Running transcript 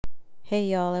Hey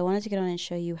y'all, I wanted to get on and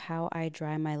show you how I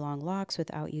dry my long locks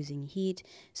without using heat.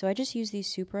 So I just use these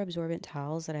super absorbent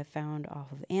towels that I found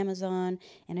off of Amazon,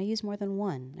 and I use more than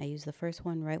one. I use the first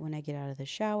one right when I get out of the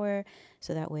shower,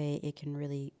 so that way it can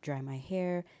really dry my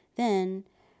hair. Then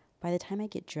by the time I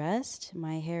get dressed,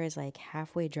 my hair is like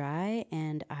halfway dry,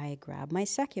 and I grab my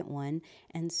second one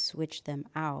and switch them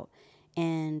out.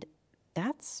 And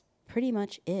that's pretty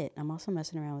much it. I'm also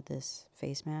messing around with this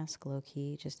face mask, low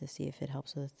key, just to see if it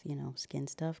helps with, skin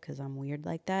stuff, because I'm weird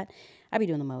like that. I be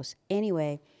doing the most.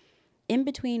 Anyway, in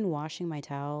between washing my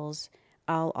towels,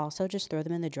 I'll also just throw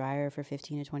them in the dryer for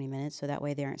 15 to 20 minutes so that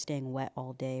way they aren't staying wet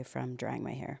all day from drying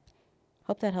my hair.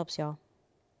 Hope that helps, y'all.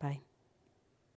 Bye.